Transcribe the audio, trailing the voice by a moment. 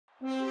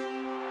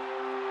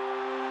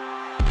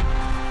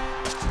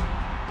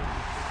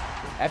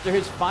After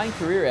his fine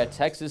career at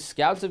Texas,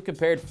 scouts have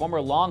compared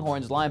former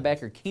Longhorns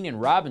linebacker Keenan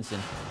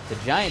Robinson to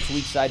Giants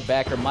weak side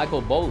backer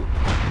Michael Boley.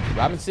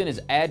 Robinson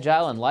is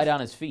agile and light on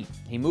his feet.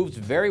 He moves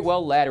very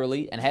well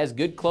laterally and has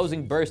good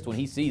closing burst when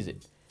he sees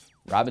it.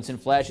 Robinson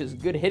flashes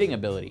good hitting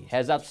ability,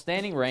 has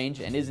outstanding range,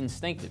 and is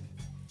instinctive.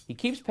 He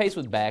keeps pace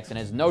with backs and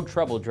has no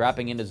trouble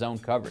dropping into zone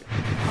coverage.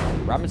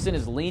 Robinson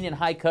is lean and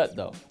high cut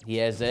though. He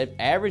has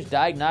average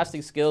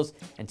diagnostic skills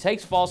and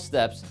takes false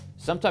steps,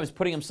 sometimes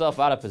putting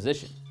himself out of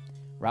position.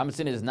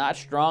 Robinson is not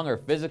strong or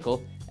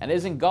physical and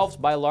is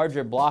engulfed by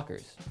larger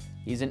blockers.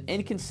 He's an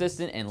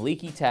inconsistent and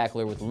leaky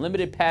tackler with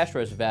limited pass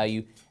rush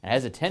value and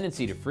has a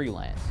tendency to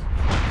freelance.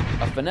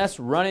 A finesse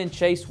run-in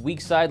chase weak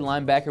side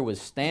linebacker with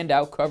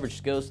standout coverage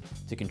skills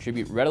to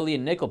contribute readily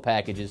in nickel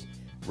packages,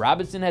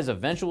 Robinson has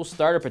eventual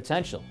starter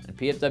potential, and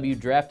PFW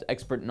draft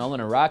expert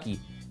Nolan Araki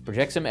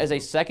projects him as a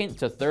second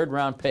to third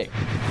round pick.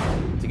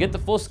 To get the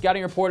full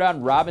scouting report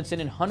on Robinson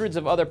and hundreds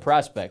of other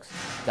prospects,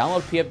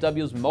 download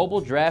PFW's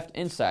mobile draft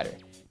insider.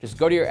 Just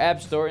go to your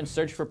app store and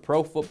search for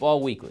Pro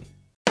Football Weekly.